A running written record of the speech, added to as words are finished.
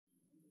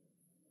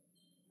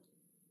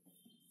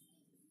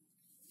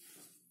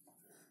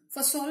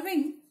For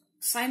solving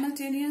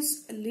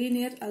simultaneous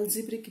linear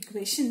algebraic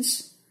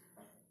equations,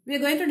 we are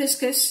going to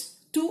discuss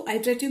two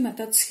iterative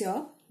methods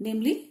here,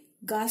 namely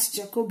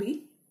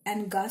Gauss-Jacobi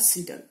and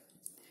Gauss-Siedel.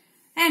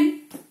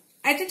 And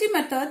iterative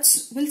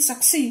methods will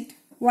succeed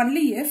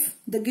only if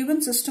the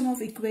given system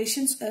of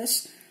equations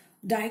is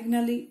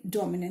diagonally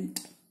dominant.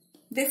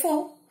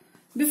 Therefore,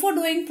 before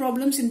doing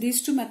problems in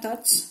these two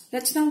methods,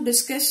 let's now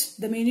discuss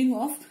the meaning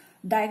of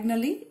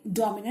diagonally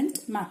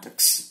dominant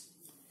matrix.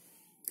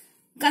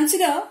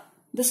 Consider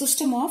the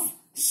system of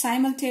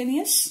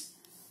simultaneous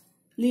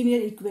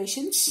linear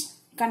equations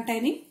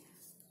containing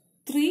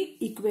three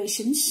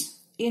equations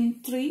in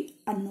three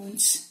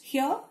unknowns.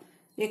 Here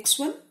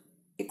x1,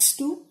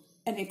 x2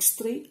 and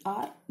x3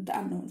 are the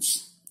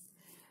unknowns.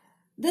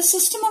 This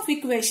system of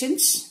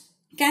equations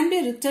can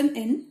be written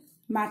in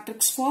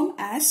matrix form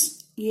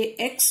as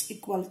Ax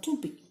equal to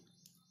B,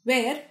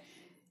 where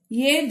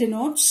A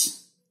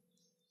denotes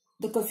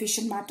the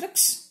coefficient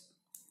matrix,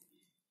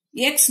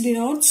 X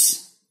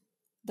denotes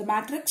the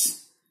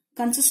matrix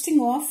consisting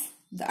of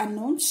the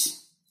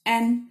unknowns,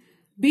 and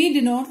B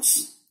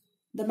denotes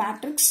the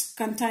matrix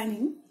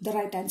containing the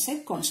right hand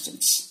side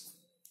constants.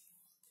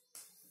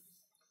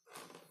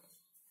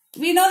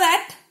 We know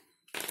that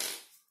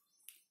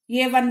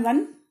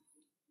A11,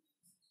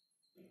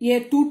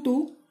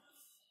 A22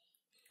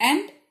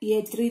 and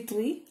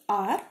A33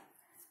 are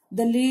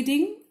the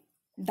leading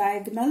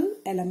diagonal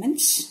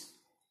elements,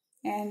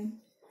 and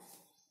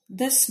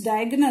this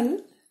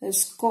diagonal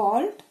is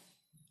called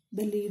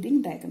the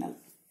leading diagonal.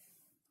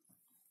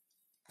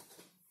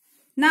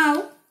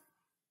 Now,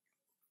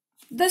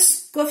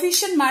 this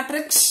coefficient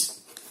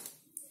matrix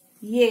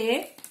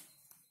A,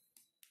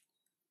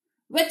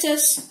 which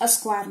is a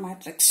square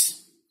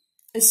matrix,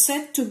 is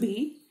said to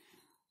be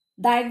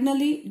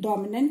diagonally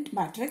dominant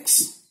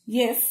matrix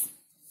if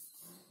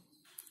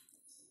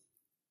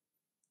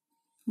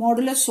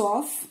modulus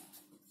of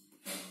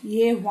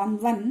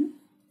A11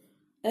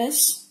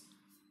 is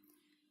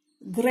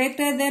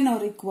greater than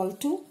or equal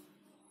to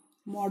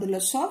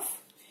modulus of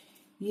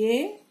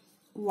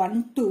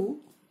A12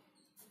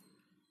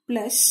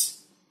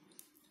 plus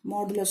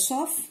modulus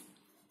of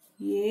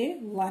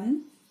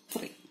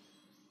A13.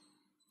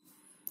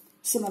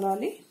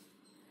 Similarly,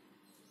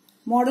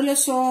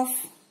 modulus of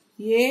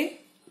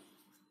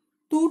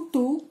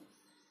A22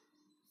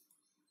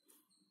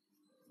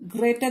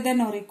 greater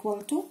than or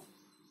equal to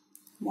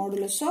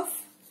modulus of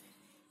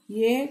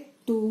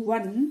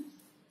A21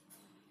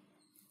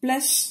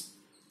 plus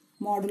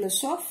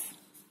modulus of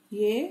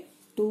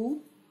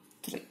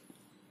A23,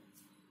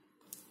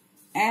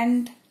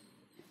 and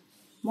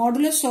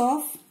modulus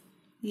of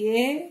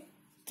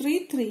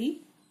A33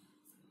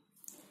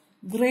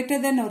 greater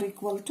than or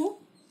equal to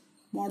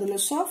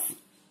modulus of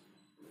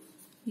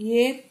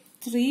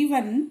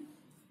A31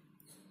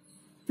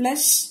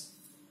 plus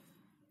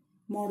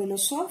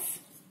modulus of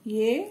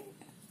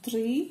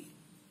A32.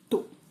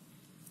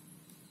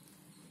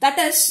 That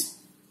is,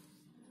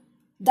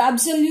 the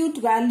absolute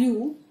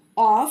value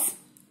of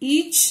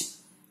each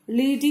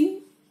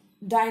leading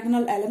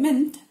diagonal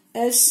element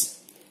is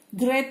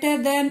greater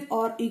than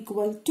or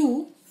equal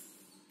to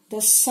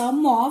the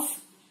sum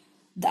of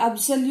the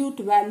absolute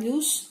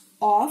values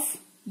of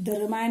the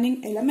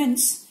remaining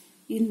elements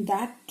in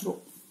that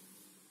row.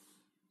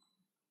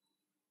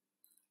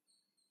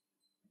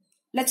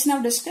 Let's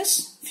now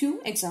discuss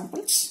few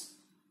examples.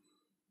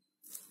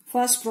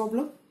 First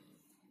problem.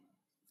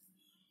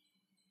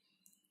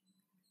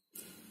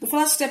 The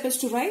first step is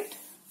to write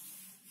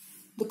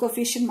the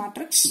coefficient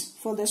matrix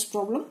for this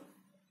problem.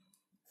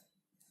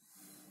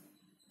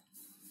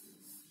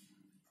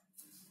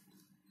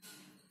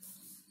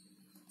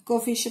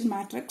 Coefficient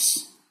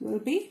matrix will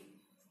be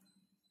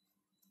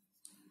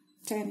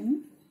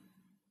 10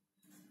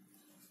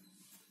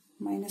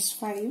 minus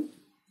 5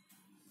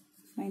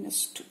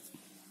 minus 2.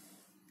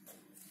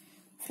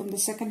 From the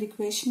second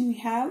equation we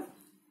have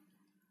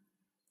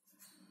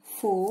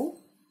 4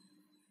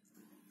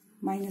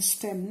 minus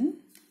 10,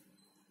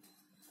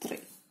 3.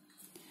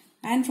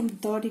 And from the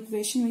third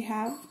equation we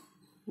have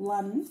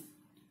 1,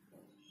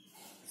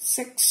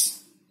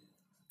 6,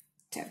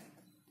 10.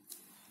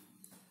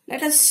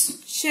 Let us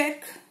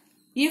check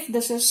if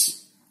this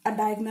is a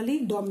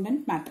diagonally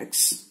dominant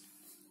matrix.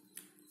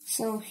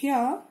 So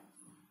here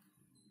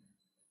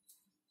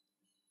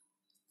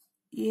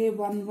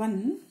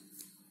A11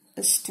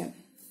 is 10.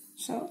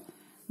 So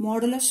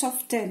modulus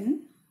of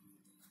 10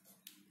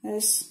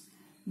 is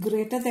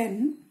greater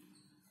than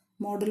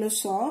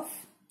modulus of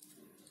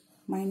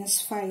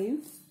minus 5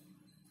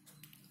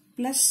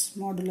 plus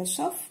modulus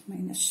of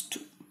minus 2.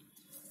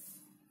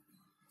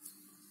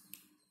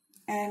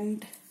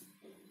 And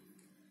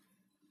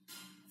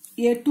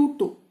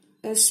A22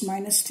 is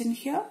minus 10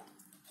 here.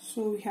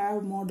 So we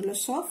have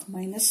modulus of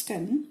minus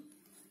 10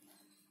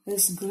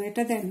 is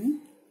greater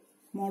than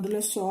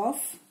modulus of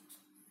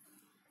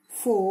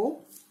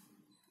 4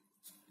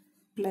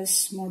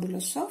 plus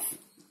modulus of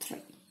 3.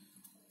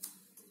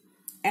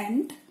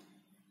 And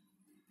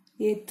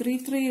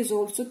A33 is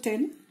also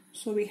 10.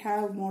 So we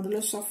have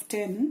modulus of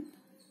 10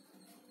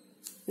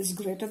 is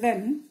greater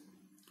than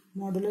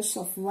modulus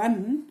of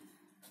 1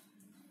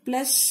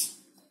 plus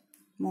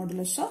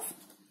modulus of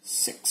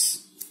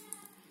 6.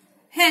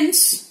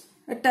 Hence,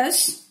 it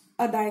is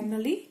a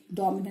diagonally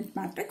dominant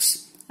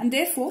matrix and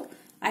therefore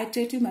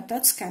iterative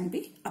methods can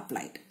be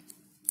applied.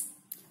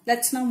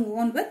 Let's now move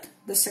on with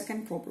the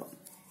second problem.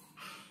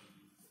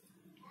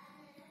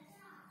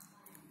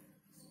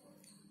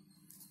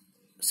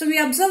 So we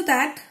observe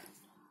that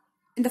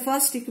in the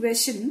first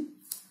equation,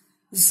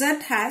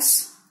 Z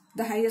has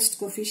the highest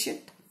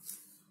coefficient.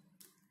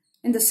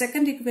 In the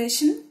second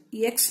equation,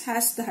 X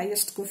has the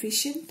highest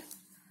coefficient.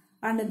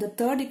 And in the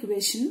third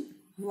equation,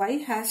 Y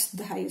has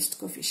the highest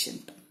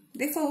coefficient.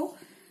 Therefore,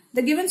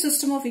 the given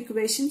system of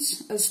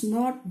equations is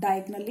not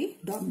diagonally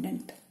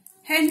dominant.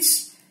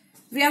 Hence,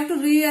 we have to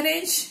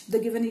rearrange the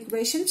given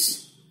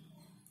equations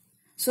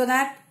so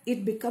that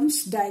it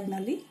becomes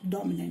diagonally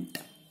dominant.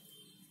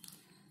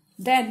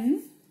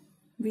 Then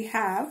we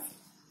have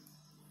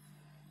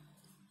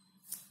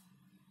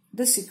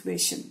this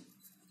equation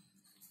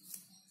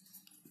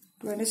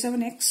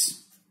 27x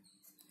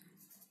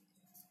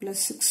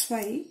plus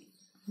 6y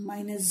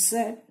minus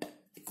z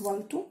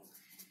equal to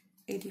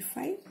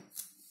 85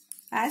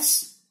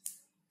 as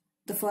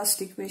the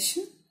first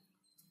equation.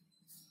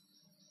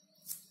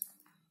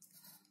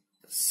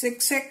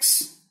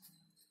 6x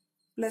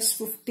plus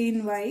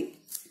 15y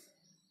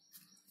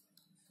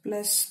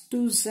plus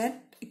 2z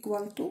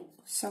equal to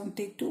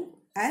 72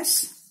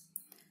 as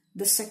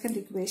the second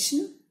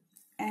equation,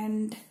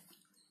 and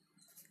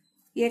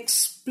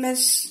x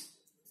plus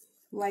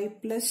y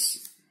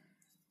plus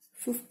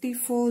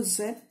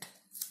 54z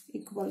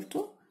equal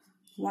to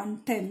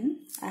 110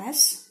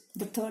 as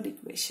the third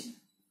equation.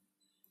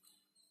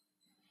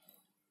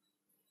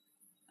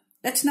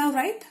 Let's now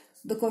write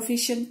the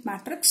coefficient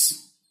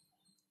matrix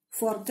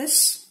for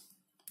this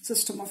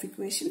system of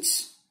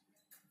equations.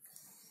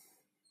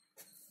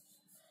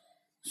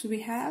 So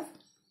we have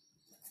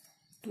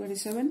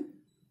 27,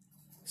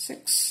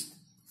 6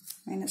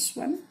 minus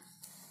 1,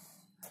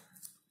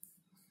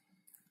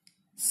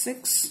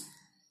 6,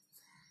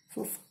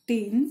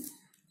 15,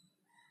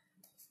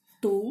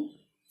 2,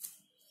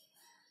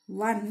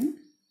 1,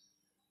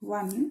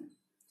 1,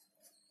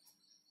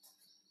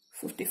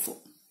 54.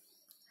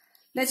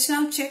 Let's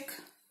now check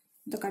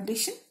the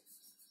condition.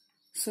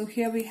 So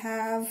here we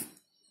have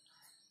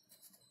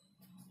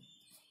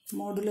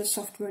modulus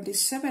of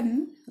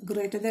 27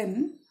 greater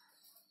than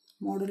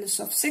modulus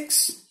of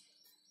 6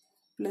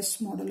 plus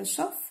modulus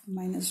of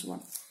minus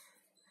 1.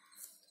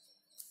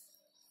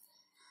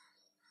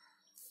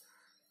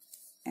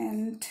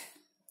 And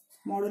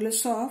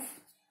modulus of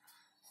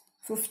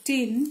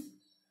 15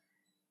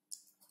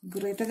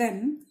 greater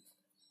than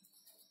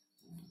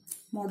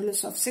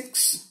modulus of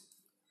 6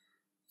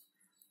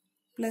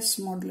 plus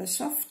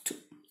modulus of 2.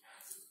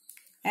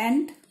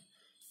 And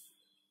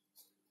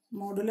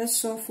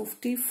modulus of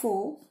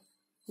 54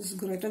 is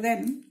greater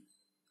than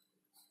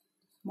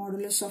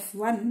modulus of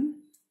 1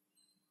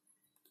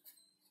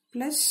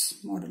 plus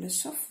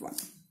modulus of 1.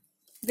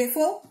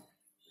 Therefore,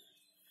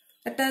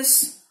 it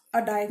is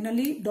a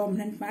diagonally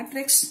dominant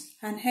matrix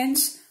and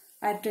hence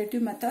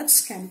iterative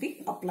methods can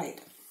be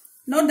applied.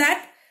 Note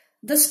that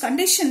this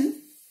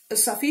condition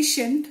is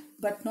sufficient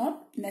but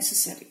not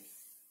necessary.